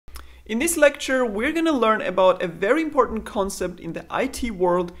In this lecture, we're going to learn about a very important concept in the IT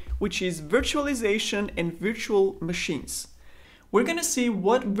world, which is virtualization and virtual machines. We're going to see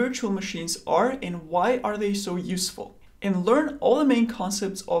what virtual machines are and why are they so useful, and learn all the main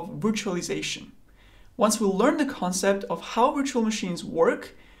concepts of virtualization. Once we learn the concept of how virtual machines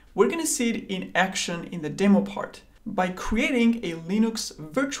work, we're going to see it in action in the demo part by creating a Linux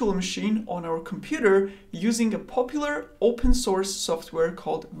virtual machine on our computer using a popular open source software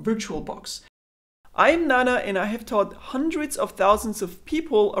called VirtualBox. I'm Nana, and I have taught hundreds of thousands of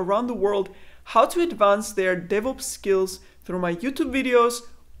people around the world how to advance their DevOps skills through my YouTube videos,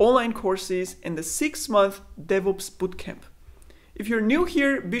 online courses, and the 6-month DevOps Bootcamp. If you're new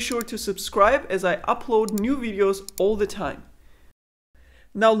here, be sure to subscribe as I upload new videos all the time.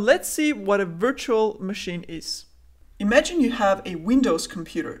 Now let's see what a virtual machine is. Imagine you have a Windows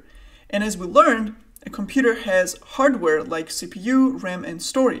computer, and as we learned, a computer has hardware like CPU, RAM, and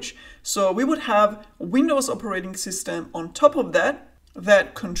storage. So we would have a Windows operating system on top of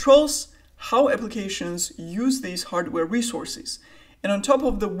that controls how applications use these hardware resources. And on top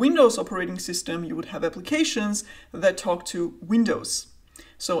of the Windows operating system, you would have applications that talk to Windows.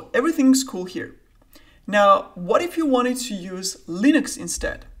 So everything's cool here. Now, what if you wanted to use Linux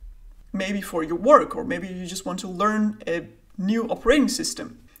instead? Maybe for your work, or maybe you just want to learn a new operating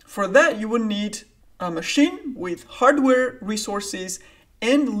system. For that, you would need a machine with hardware resources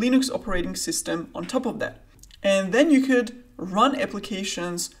and Linux operating system on top of that. And then you could run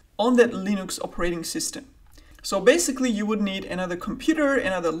applications on that Linux operating system. So basically, you would need another computer,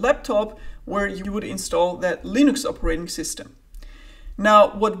 another laptop, where you would install that Linux operating system.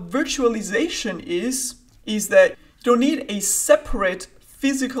 Now, what virtualization is that you don't need a separate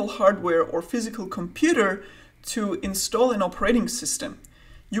physical hardware or physical computer to install an operating system.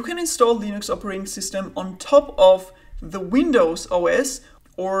 You can install Linux operating system on top of the Windows OS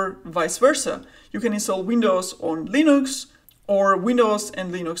or vice versa. You can install Windows on Linux or Windows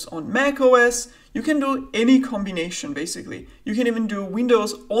and Linux on Mac OS. You can do any combination basically. You can even do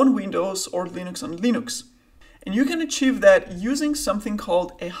Windows on Windows or Linux on Linux. And you can achieve that using something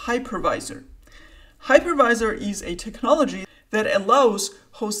called a hypervisor. Hypervisor is a technology that allows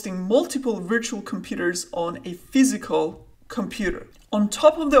hosting multiple virtual computers on a physical computer on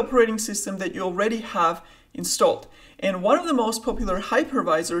top of the operating system that you already have installed. And one of the most popular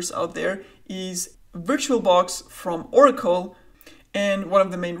hypervisors out there is VirtualBox from Oracle. And one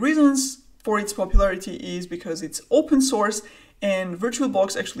of the main reasons for its popularity is because it's open source, and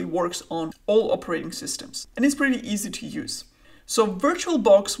VirtualBox actually works on all operating systems. And it's pretty easy to use. So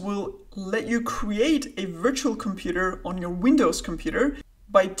VirtualBox will let you create a virtual computer on your Windows computer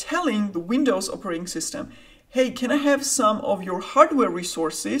by telling the Windows operating system, hey, can I have some of your hardware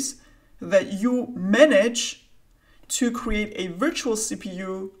resources that you manage to create a virtual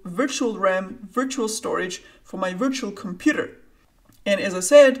CPU, virtual RAM, virtual storage for my virtual computer? And as I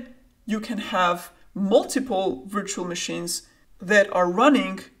said, you can have multiple virtual machines that are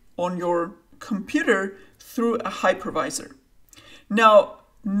running on your computer through a hypervisor. Now,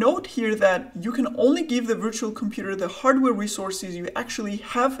 note here that you can only give the virtual computer the hardware resources you actually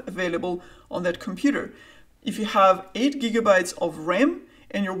have available on that computer. If you have 8 GB of RAM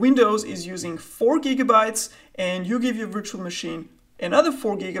and your Windows is using 4 GB and you give your virtual machine another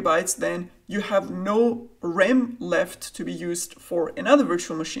 4 GB, then you have no RAM left to be used for another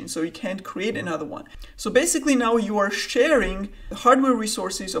virtual machine, so you can't create another one. So basically now you are sharing the hardware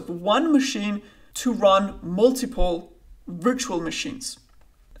resources of one machine to run multiple virtual machines.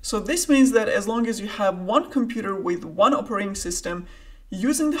 So this means that as long as you have one computer with one operating system,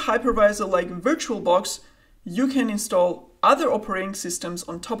 using the hypervisor like VirtualBox, you can install other operating systems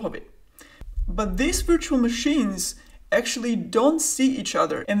on top of it. But these virtual machines actually don't see each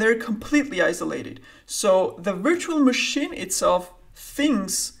other and they're completely isolated. So the virtual machine itself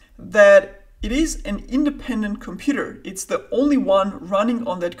thinks that it is an independent computer. It's the only one running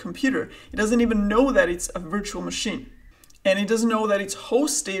on that computer. It doesn't even know that it's a virtual machine. And it doesn't know that it's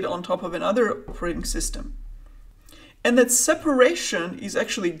hosted on top of another operating system. And that separation is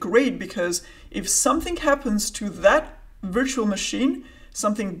actually great because if something happens to that virtual machine,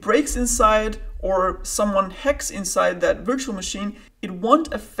 something breaks inside or someone hacks inside that virtual machine, it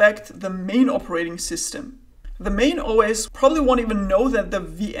won't affect the main operating system. The main OS probably won't even know that the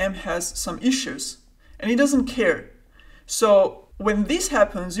VM has some issues, and it doesn't care. So when this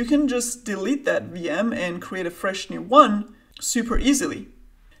happens, you can just delete that VM and create a fresh new one super easily.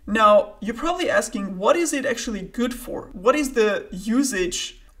 Now, you're probably asking, what is it actually good for? What is the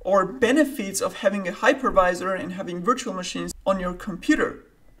usage or benefits of having a hypervisor and having virtual machines on your computer?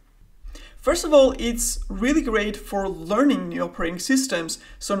 First of all, it's really great for learning new operating systems.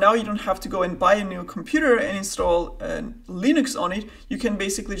 So now you don't have to go and buy a new computer and install Linux on it. You can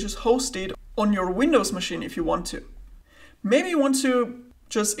basically just host it on your Windows machine if you want to. Maybe you want to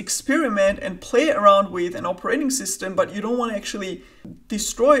just experiment and play around with an operating system, but you don't want to actually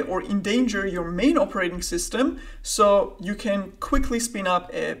destroy or endanger your main operating system. So you can quickly spin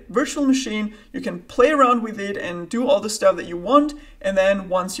up a virtual machine, you can play around with it and do all the stuff that you want. And then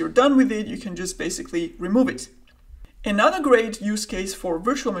once you're done with it, you can just basically remove it. Another great use case for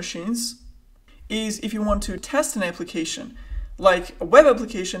virtual machines is if you want to test an application, like a web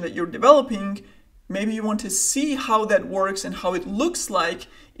application that you're developing. Maybe you want to see how that works and how it looks like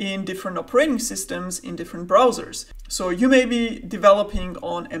in different operating systems in different browsers. So you may be developing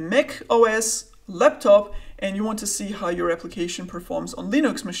on a Mac OS laptop and you want to see how your application performs on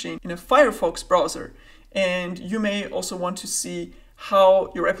Linux machine in a Firefox browser. And you may also want to see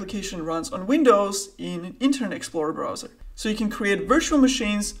how your application runs on Windows in an Internet Explorer browser. So you can create virtual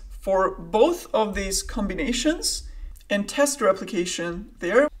machines for both of these combinations and test your application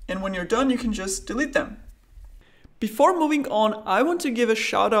there. And when you're done, you can just delete them. Before moving on, I want to give a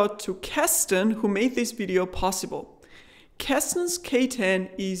shout out to Kasten, who made this video possible. Kasten's K10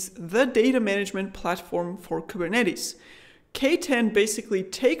 is the data management platform for Kubernetes. K10 basically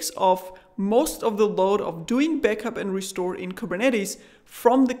takes off most of the load of doing backup and restore in Kubernetes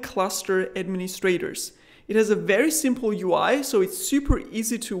from the cluster administrators. It has a very simple UI, so it's super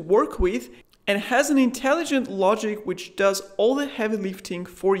easy to work with, and has an intelligent logic which does all the heavy lifting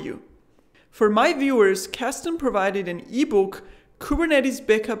for you. For my viewers, Kasten provided an ebook, Kubernetes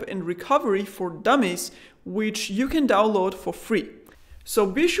Backup and Recovery for Dummies, which you can download for free. So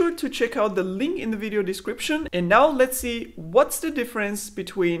be sure to check out the link in the video description. And now let's see what's the difference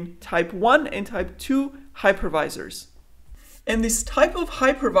between type 1 and type 2 hypervisors. And this type of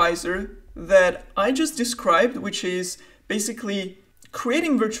hypervisor that I just described, which is basically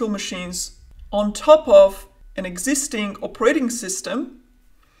creating virtual machines on top of an existing operating system,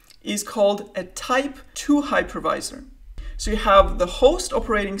 is called a type 2 hypervisor. So you have the host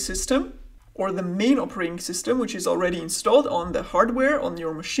operating system or the main operating system, which is already installed on the hardware on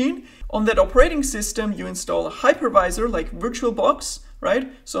your machine. On that operating system, you install a hypervisor like VirtualBox, right?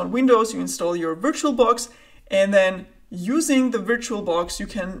 So on Windows, you install your VirtualBox, and then using the VirtualBox, you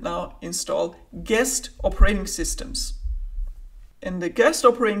can now install guest operating systems. And the guest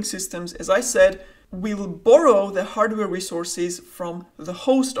operating systems, as I said, will borrow the hardware resources from the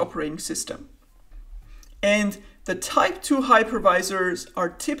host operating system. And the type 2 hypervisors are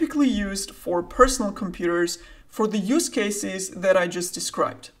typically used for personal computers for the use cases that I just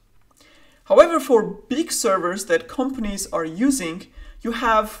described. However, for big servers that companies are using, you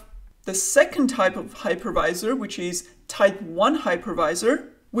have the second type of hypervisor, which is type 1 hypervisor,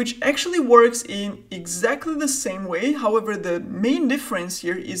 which actually works in exactly the same way. However, the main difference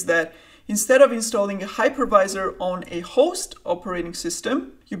here is that instead of installing a hypervisor on a host operating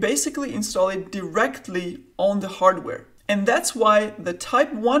system, you basically install it directly on the hardware. And that's why the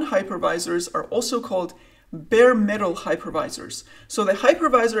type 1 hypervisors are also called bare metal hypervisors. So the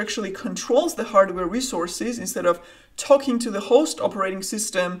hypervisor actually controls the hardware resources instead of talking to the host operating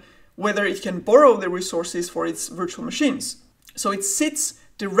system whether it can borrow the resources for its virtual machines. So it sits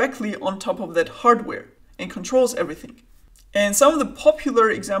directly on top of that hardware and controls everything. And some of the popular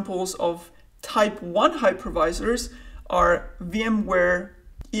examples of type 1 hypervisors are VMware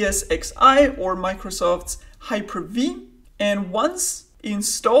ESXi or Microsoft's Hyper-V. And once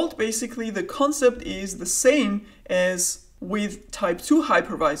installed, basically the concept is the same as with type 2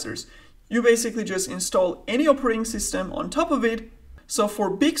 hypervisors. You basically just install any operating system on top of it. So for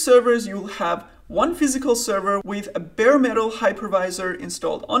big servers, you'll have one physical server with a bare metal hypervisor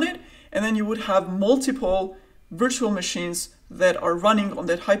installed on it, and then you would have multiple virtual machines that are running on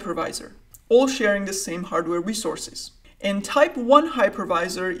that hypervisor, all sharing the same hardware resources. And type 1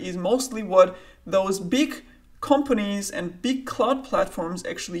 hypervisor is mostly what those big companies and big cloud platforms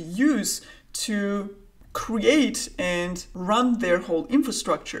actually use to create and run their whole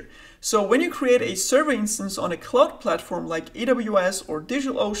infrastructure. So when you create a server instance on a cloud platform like AWS or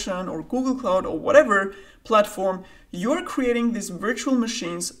DigitalOcean or Google Cloud or whatever platform, you're creating these virtual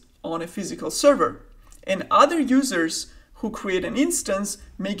machines on a physical server. And other users who create an instance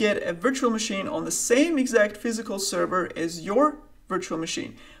may get a virtual machine on the same exact physical server as your virtual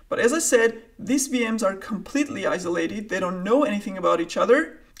machine. But as I said, these VMs are completely isolated. They don't know anything about each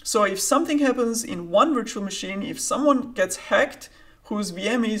other. So if something happens in one virtual machine, if someone gets hacked whose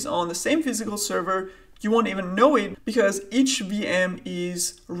VM is on the same physical server, You won't even know it because each VM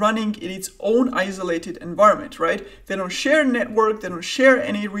is running in its own isolated environment, right? They don't share network, they don't share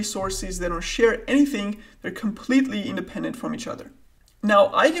any resources, they don't share anything. They're completely independent from each other. Now,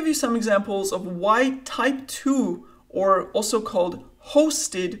 I give you some examples of why type 2, or also called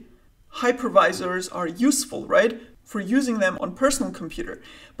hosted hypervisors, are useful, right? For using them on personal computer.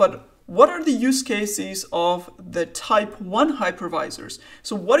 But what are the use cases of the type 1 hypervisors?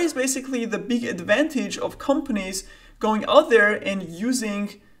 So what is basically the big advantage of companies going out there and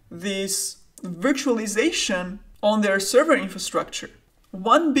using this virtualization on their server infrastructure?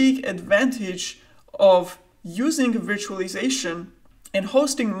 One big advantage of using virtualization and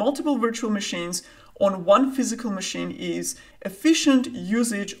hosting multiple virtual machines on one physical machine is efficient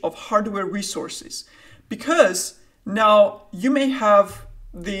usage of hardware resources. Because now you may have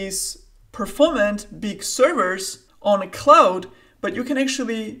these performant big servers on a cloud, but you can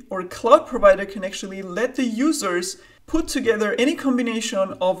actually, or a cloud provider can actually let the users put together any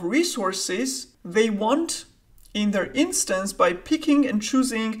combination of resources they want in their instance by picking and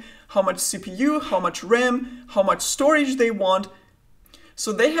choosing how much CPU, how much RAM, how much storage they want.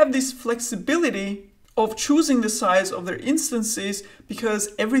 So they have this flexibility of choosing the size of their instances because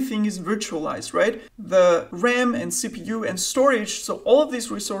everything is virtualized, right? The RAM and CPU and storage, so all of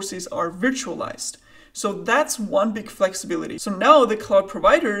these resources are virtualized. So that's one big flexibility. So now the cloud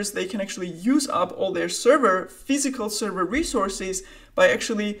providers, they can actually use up all their physical server resources by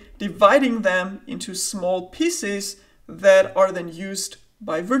actually dividing them into small pieces that are then used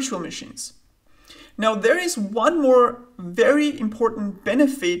by virtual machines. Now there is one more very important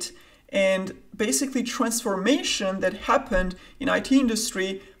benefit and basically transformation that happened in IT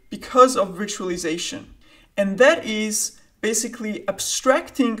industry because of virtualization. And that is basically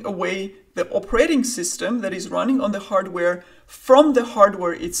abstracting away the operating system that is running on the hardware from the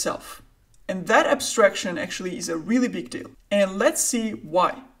hardware itself. And that abstraction actually is a really big deal. And let's see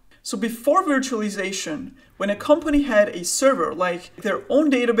why. So before virtualization, when a company had a server, like their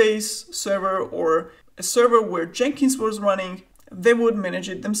own database server or a server where Jenkins was running, they would manage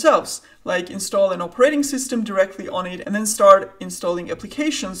it themselves, like install an operating system directly on it and then start installing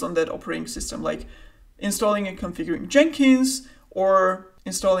applications on that operating system, like installing and configuring Jenkins or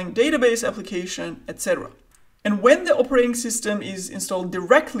installing database application, etc. And when the operating system is installed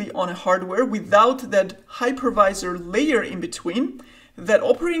directly on a hardware without that hypervisor layer in between, that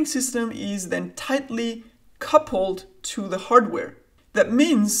operating system is then tightly coupled to the hardware. That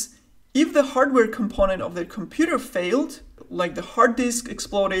means if the hardware component of the computer failed, like the hard disk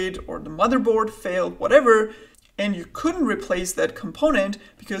exploded or the motherboard failed, whatever, and you couldn't replace that component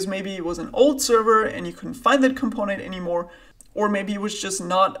because maybe it was an old server and you couldn't find that component anymore, or maybe it was just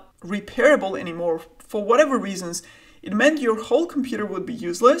not repairable anymore for whatever reasons, it meant your whole computer would be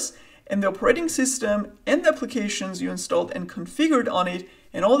useless and the operating system and the applications you installed and configured on it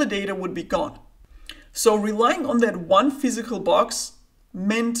and all the data would be gone. So relying on that one physical box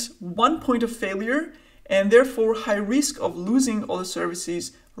meant one point of failure and therefore high risk of losing all the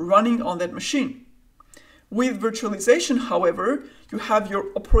services running on that machine. With virtualization, however, you have your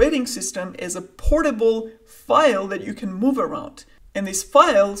operating system as a portable file that you can move around. And these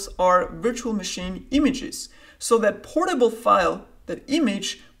files are virtual machine images. So that portable file, that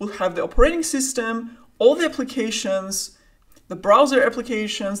image, will have the operating system, all the applications, the browser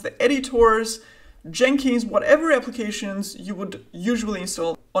applications, the editors, Jenkins, whatever applications you would usually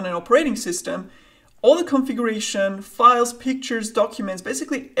install on an operating system, all the configuration, files, pictures, documents,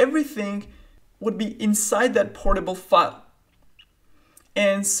 basically everything would be inside that portable file.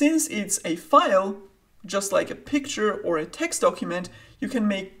 And since it's a file, just like a picture or a text document, you can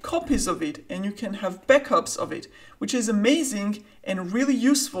make copies of it and you can have backups of it, which is amazing and really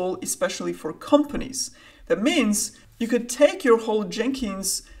useful, especially for companies. That means you could take your whole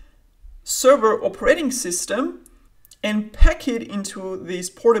Jenkins server operating system and pack it into this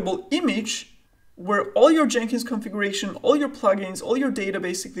portable image where all your Jenkins configuration, all your plugins, all your data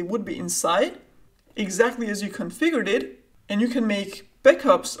basically would be inside, exactly as you configured it, and you can make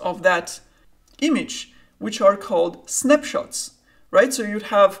backups of that image, which are called snapshots, right? So you'd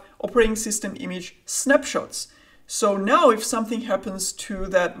have operating system image snapshots. So now if something happens to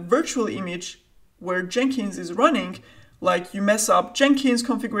that virtual image where Jenkins is running, like you mess up Jenkins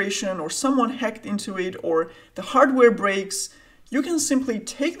configuration or someone hacked into it or the hardware breaks, you can simply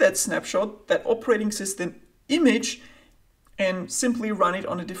take that snapshot, that operating system image, and simply run it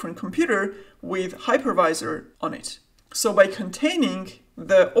on a different computer with hypervisor on it. So by containing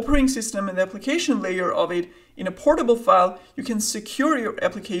the operating system and the application layer of it in a portable file, you can secure your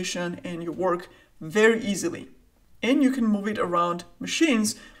application and your work very easily. And you can move it around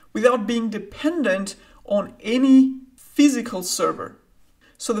machines without being dependent on any physical server.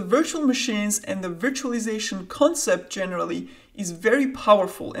 So the virtual machines and the virtualization concept generally is very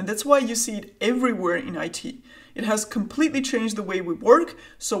powerful, and that's why you see it everywhere in IT. It has completely changed the way we work,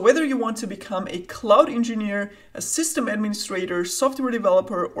 so whether you want to become a cloud engineer, a system administrator, software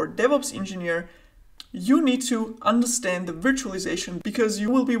developer, or DevOps engineer, you need to understand the virtualization because you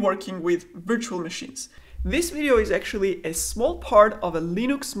will be working with virtual machines. This video is actually a small part of a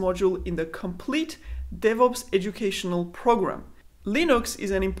Linux module in the complete DevOps educational program. Linux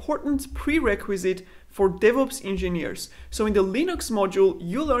is an important prerequisite for DevOps engineers. So in the Linux module,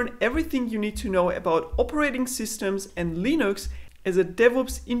 you learn everything you need to know about operating systems and Linux as a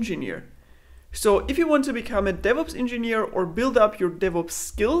DevOps engineer. So if you want to become a DevOps engineer or build up your DevOps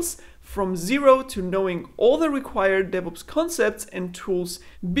skills from zero to knowing all the required DevOps concepts and tools,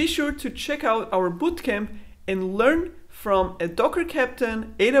 be sure to check out our bootcamp and learn from a Docker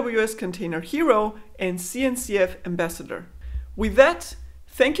captain, AWS container hero, and CNCF ambassador. With that,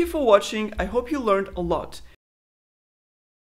 thank you for watching. I hope you learned a lot.